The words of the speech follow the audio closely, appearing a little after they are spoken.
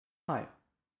Hi,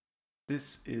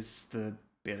 this is the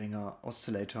Behringer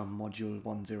Oscillator Module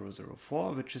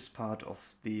 1004, which is part of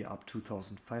the UP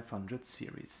 2500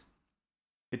 series.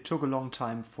 It took a long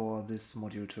time for this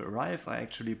module to arrive. I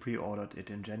actually pre-ordered it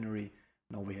in January,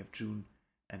 now we have June,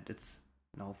 and it's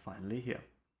now finally here.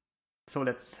 So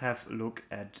let's have a look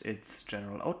at its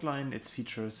general outline, its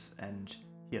features, and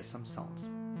hear some sounds.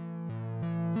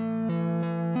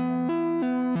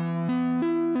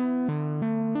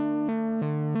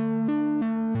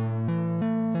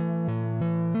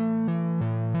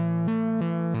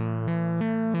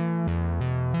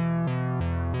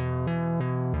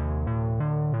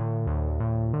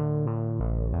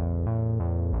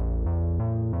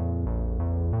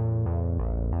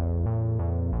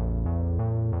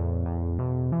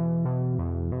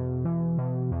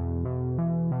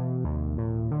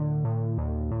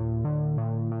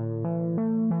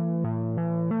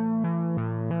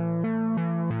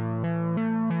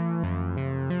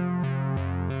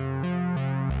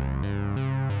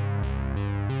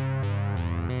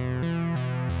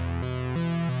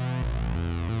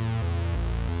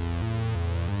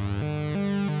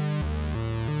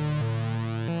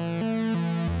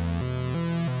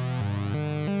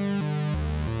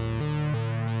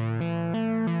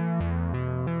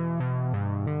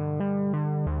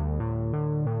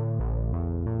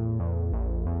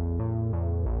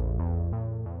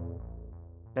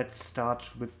 Let's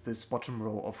start with this bottom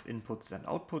row of inputs and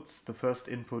outputs. The first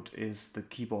input is the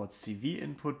keyboard CV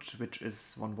input, which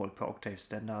is 1 volt per octave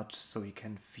standard, so you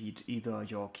can feed either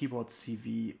your keyboard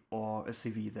CV or a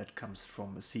CV that comes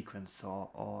from a sequencer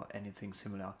or anything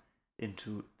similar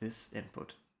into this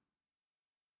input.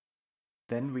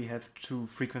 Then we have two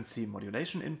frequency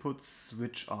modulation inputs,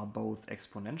 which are both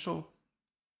exponential,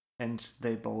 and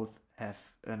they both have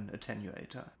an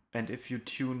attenuator. And if you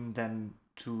tune them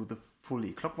to the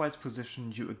fully clockwise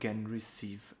position, you again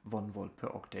receive 1 volt per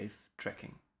octave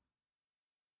tracking.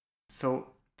 So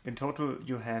in total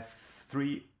you have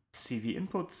 3 CV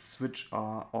inputs, which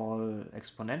are all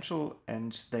exponential,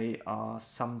 and they are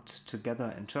summed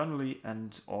together internally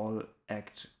and all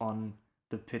act on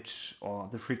the pitch or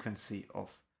the frequency of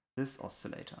this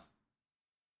oscillator.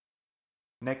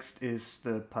 Next is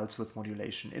the pulse width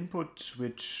modulation input,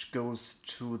 which goes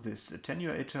to this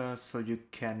attenuator, so you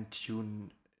can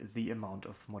tune the amount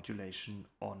of modulation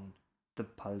on the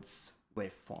pulse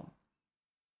waveform.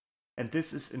 And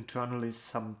this is internally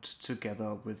summed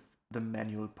together with the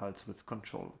manual pulse width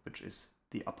control, which is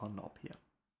the upper knob here.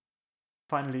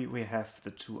 Finally, we have the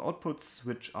two outputs,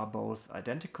 which are both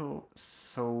identical,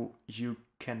 so you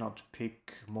cannot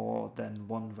pick more than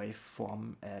one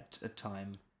waveform at a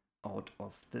time out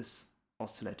of this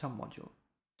oscillator module.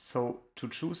 So to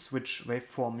choose which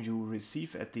waveform you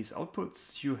receive at these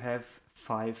outputs, you have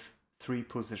 5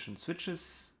 3-position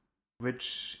switches,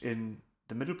 which in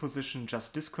the middle position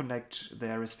just disconnect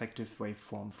their respective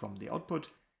waveform from the output.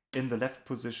 In the left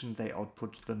position they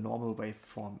output the normal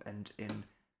waveform, and in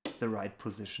the right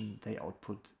position they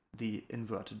output the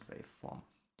inverted waveform.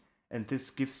 And this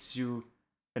gives you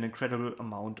an incredible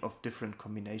amount of different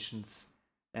combinations,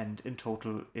 and in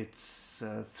total it's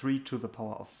 3 to the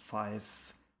power of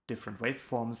 5 different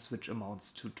waveforms, which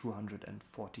amounts to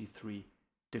 243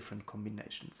 different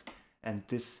combinations. And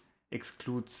this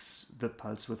excludes the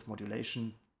pulse width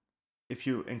modulation. If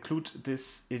you include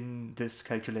this in this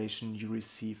calculation, you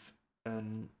receive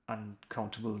an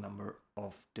uncountable number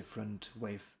of different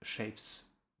wave shapes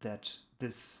that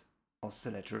this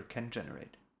oscillator can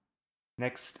generate.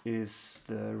 Next is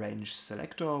the range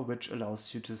selector, which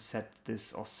allows you to set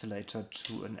this oscillator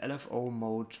to an LFO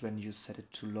mode when you set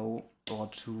it to low, or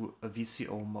to a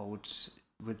VCO mode,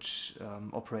 which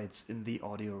operates in the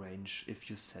audio range if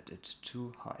you set it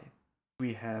to high.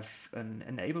 We have an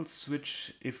enable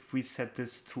switch. If we set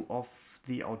this to off,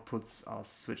 the outputs are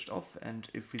switched off, and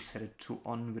if we set it to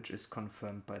on, which is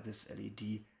confirmed by this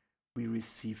LED, we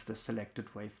receive the selected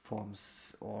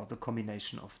waveforms or the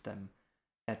combination of them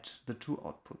at the two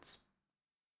outputs.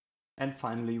 And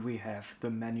finally we have the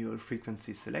manual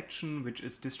frequency selection, which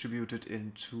is distributed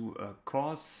into a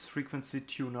coarse frequency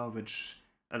tuner, which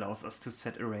allows us to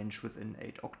set a range within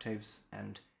 8 octaves,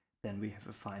 and then we have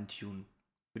a fine tune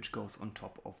which goes on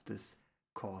top of this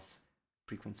coarse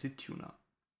frequency tuner.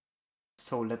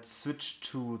 So let's switch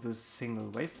to the single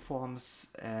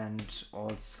waveforms and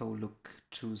also look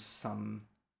to some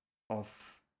of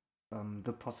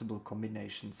the possible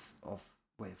combinations of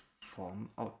waveform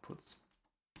outputs.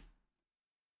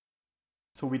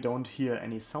 So we don't hear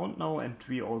any sound now, and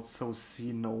we also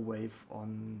see no wave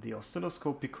on the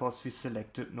oscilloscope because we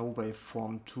selected no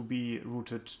waveform to be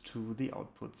routed to the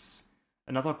outputs.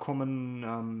 Another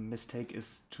common mistake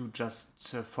is to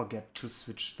just forget to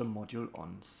switch the module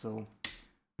on. So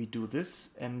we do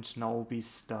this, and now we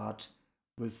start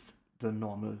with the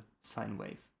normal sine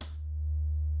wave.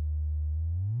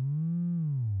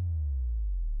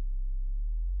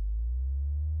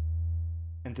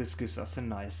 And this gives us a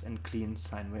nice and clean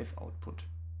sine wave output.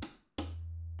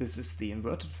 This is the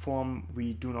inverted form.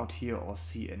 We do not hear or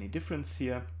see any difference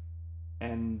here.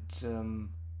 And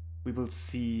we will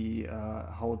see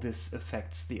how this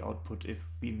affects the output if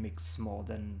we mix more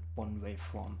than one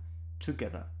waveform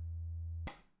together.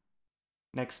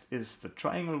 Next is the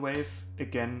triangle wave.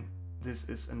 Again, this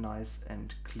is a nice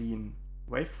and clean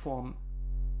waveform.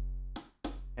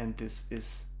 And this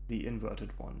is the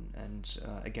inverted one. And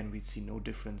again, we see no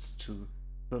difference to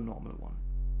the normal one.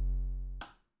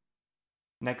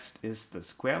 Next is the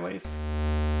square wave.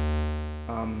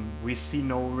 We see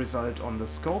no result on the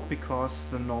scope because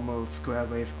the normal square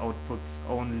wave outputs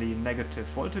only negative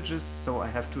voltages, so I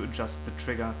have to adjust the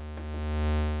trigger,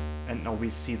 and now we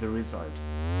see the result.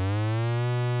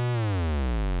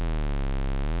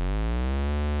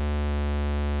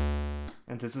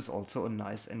 And this is also a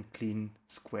nice and clean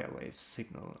square wave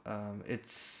signal.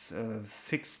 It's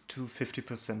fixed to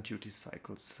 50% duty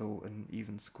cycles, so an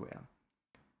even square.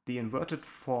 The inverted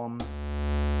form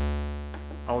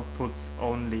outputs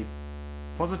only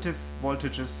positive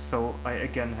voltages, so I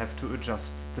again have to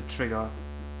adjust the trigger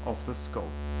of the scope.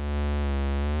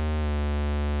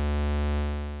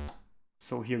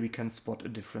 So here we can spot a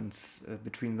difference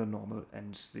between the normal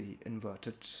and the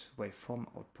inverted waveform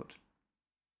output.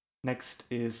 Next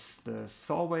is the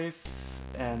saw wave,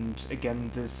 and again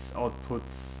this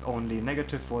outputs only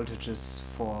negative voltages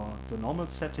for the normal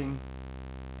setting,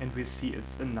 and we see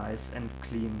it's a nice and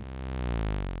clean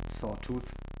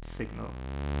sawtooth signal.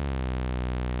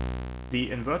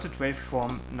 The inverted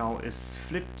waveform now is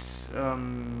flipped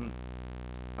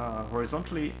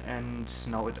horizontally, and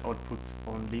now it outputs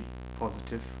only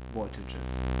positive voltages.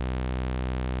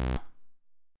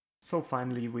 So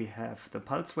finally we have the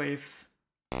pulse wave,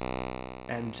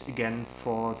 and again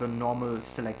for the normal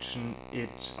selection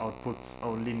it outputs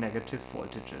only negative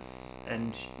voltages,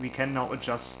 and we can now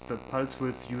adjust the pulse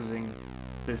width using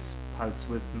this pulse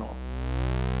width knob.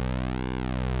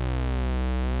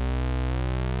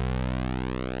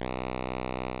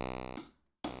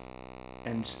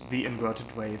 And the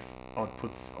inverted wave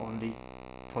outputs only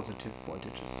positive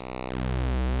voltages.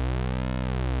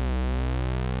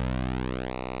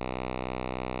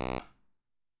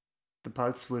 The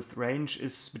pulse width range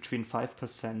is between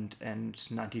 5% and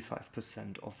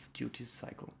 95% of duty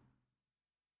cycle.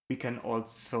 We can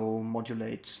also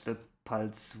modulate the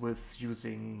pulse width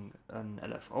using an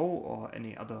LFO or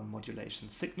any other modulation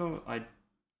signal. I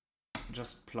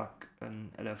just plug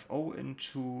an LFO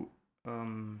into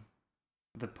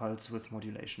the pulse width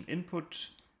modulation input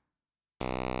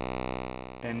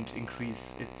and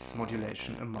increase its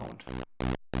modulation amount.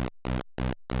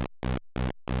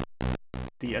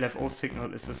 The LFO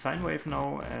signal is a sine wave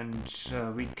now,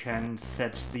 and we can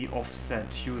set the offset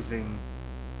using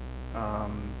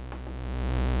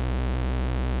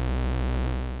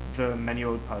the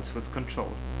manual pulse width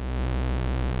control.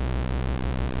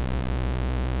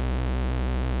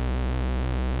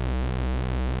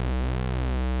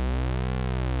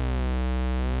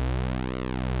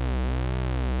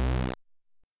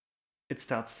 It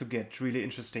starts to get really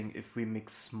interesting if we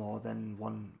mix more than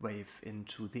one wave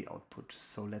into the output.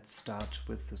 So let's start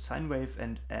with the sine wave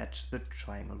and add the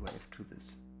triangle wave to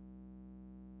this.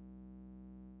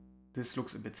 This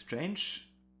looks a bit strange,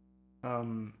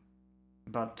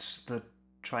 but the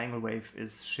triangle wave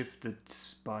is shifted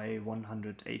by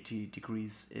 180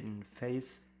 degrees in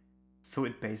phase, so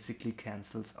it basically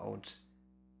cancels out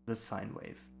the sine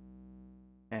wave.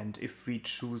 And if we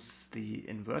choose the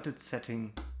inverted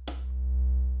setting,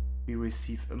 we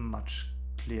receive a much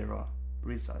clearer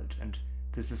result, and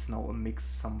this is now a mix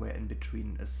somewhere in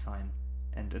between a sine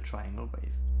and a triangle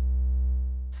wave.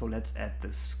 So let's add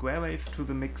the square wave to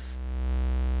the mix.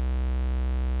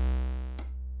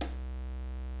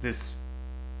 This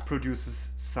produces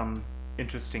some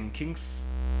interesting kinks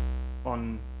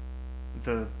on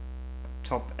the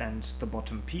top and the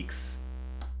bottom peaks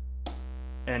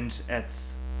and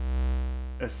adds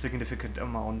a significant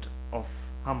amount of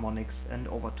harmonics and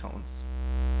overtones.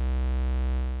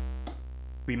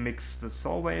 We mix the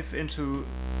saw wave into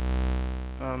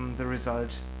the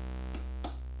result,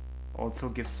 also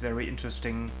gives very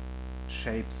interesting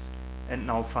shapes, and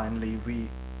now finally we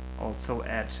also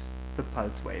add the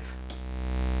pulse wave.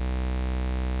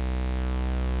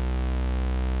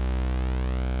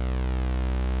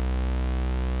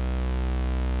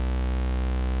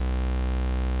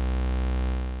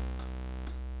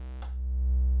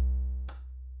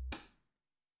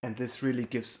 And this really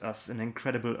gives us an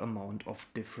incredible amount of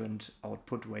different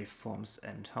output waveforms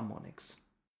and harmonics.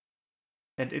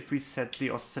 And if we set the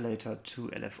oscillator to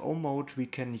LFO mode, we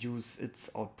can use its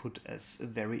output as a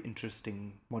very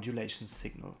interesting modulation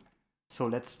signal. So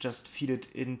let's just feed it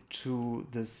into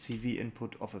the CV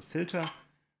input of a filter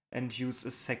and use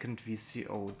a second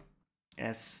VCO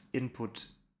as input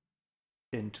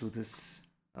into this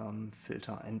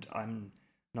filter. And I'm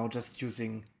now just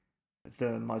using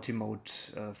the multimode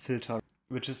filter,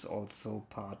 which is also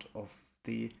part of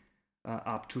the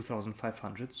ARP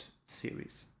 2500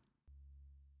 series.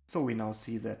 So we now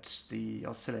see that the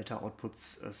oscillator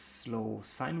outputs a slow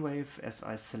sine wave, as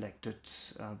I selected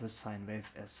the sine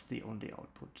wave as the only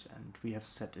output, and we have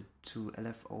set it to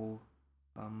LFO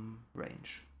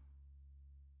range.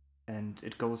 And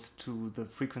it goes to the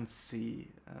frequency,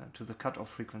 to the cutoff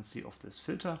frequency of this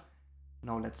filter.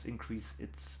 Now let's increase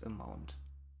its amount.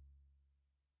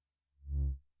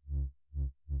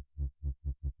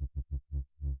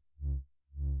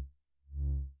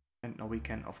 And now we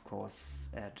can, of course,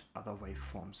 add other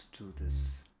waveforms to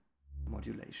this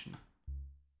modulation.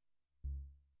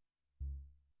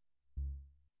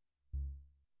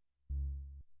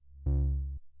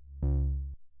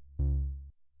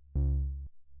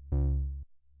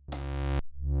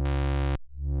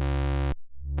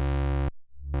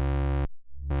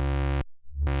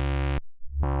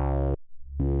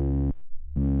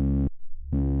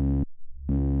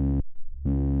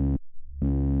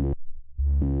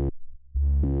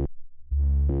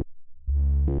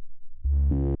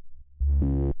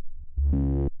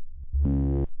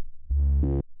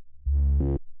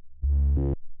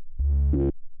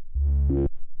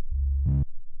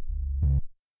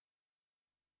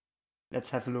 Let's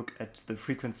have a look at the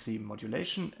frequency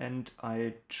modulation, and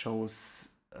I chose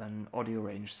an audio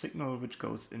range signal which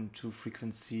goes into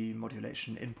frequency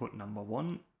modulation input number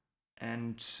 1,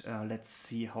 and let's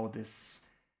see how this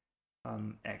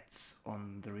acts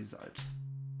on the result.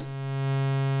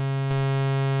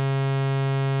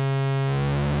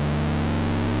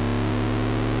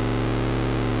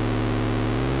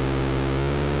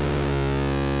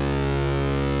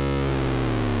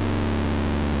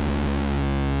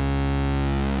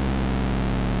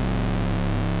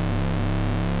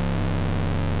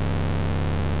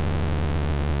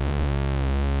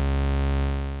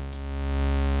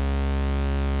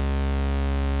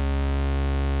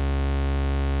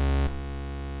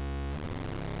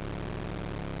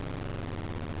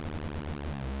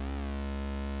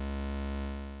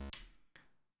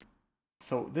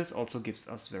 So this also gives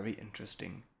us very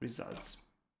interesting results.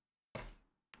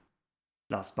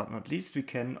 Last but not least, we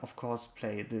can of course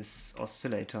play this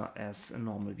oscillator as a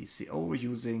normal VCO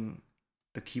using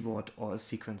a keyboard or a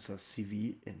sequencer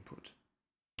CV input.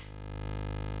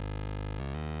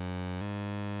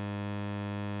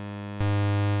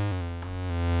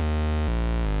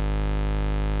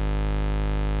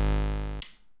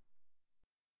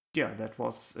 Yeah, that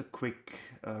was a quick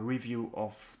review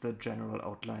of the general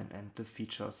outline and the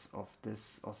features of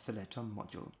this oscillator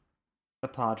module.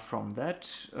 Apart from that,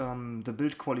 the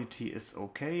build quality is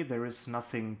okay. There is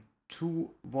nothing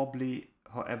too wobbly.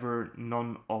 However,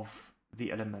 none of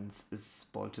the elements is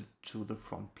bolted to the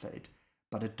front plate,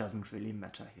 but it doesn't really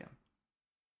matter here.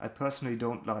 I personally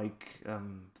don't like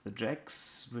the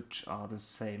jacks, which are the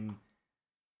same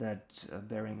that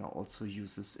Behringer also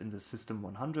uses in the System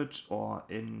 100 or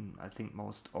in, I think,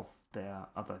 most of their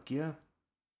other gear.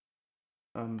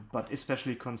 But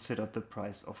especially considered the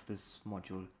price of this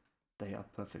module, they are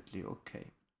perfectly okay.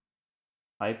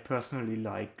 I personally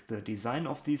like the design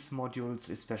of these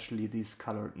modules, especially these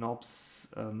colored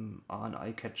knobs are an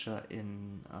eye-catcher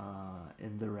in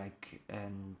the rack,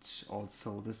 and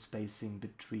also the spacing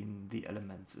between the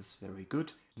elements is very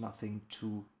good, nothing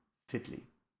too fiddly.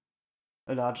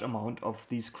 A large amount of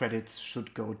these credits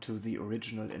should go to the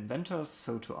original inventors,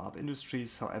 so to ARP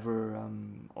Industries. However,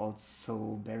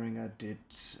 also Behringer did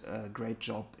a great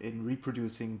job in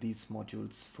reproducing these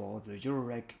modules for the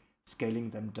Eurorack,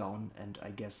 scaling them down, and I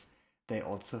guess they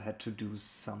also had to do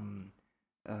some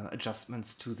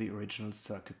adjustments to the original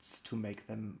circuits to make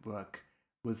them work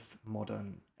with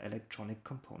modern electronic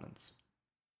components.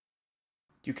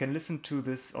 You can listen to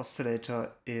this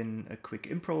oscillator in a quick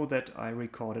impro that I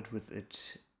recorded with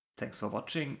it. Thanks for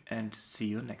watching and see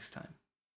you next time.